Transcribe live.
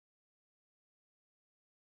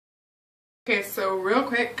Okay, so real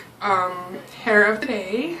quick, hair of the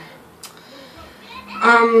day.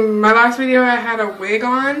 My last video I had a wig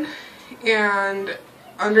on, and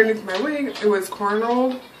underneath my wig it was corn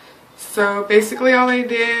rolled. So basically all I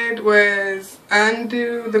did was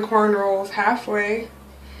undo the corn rolls halfway,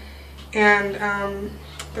 and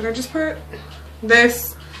then I just put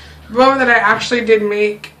this bow that I actually did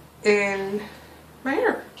make in my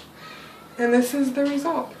hair. And this is the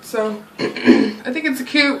result. So I think it's a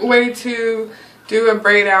cute way to do a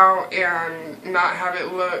braid out and not have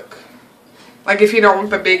it look like, if you don't want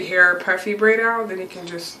the big hair puffy braid out, then you can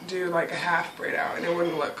just do like a half braid out and it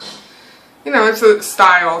wouldn't look, you know, it's a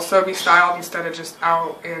style, so it'd be styled instead of just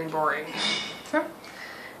out and boring. So,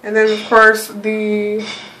 and then of course the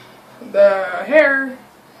hair,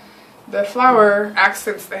 the flower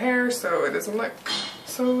accents the hair so it doesn't look,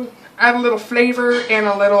 so add a little flavor and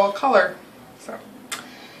a little color. So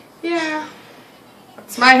yeah,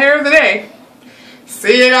 that's my hair of the day.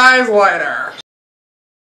 See you guys later.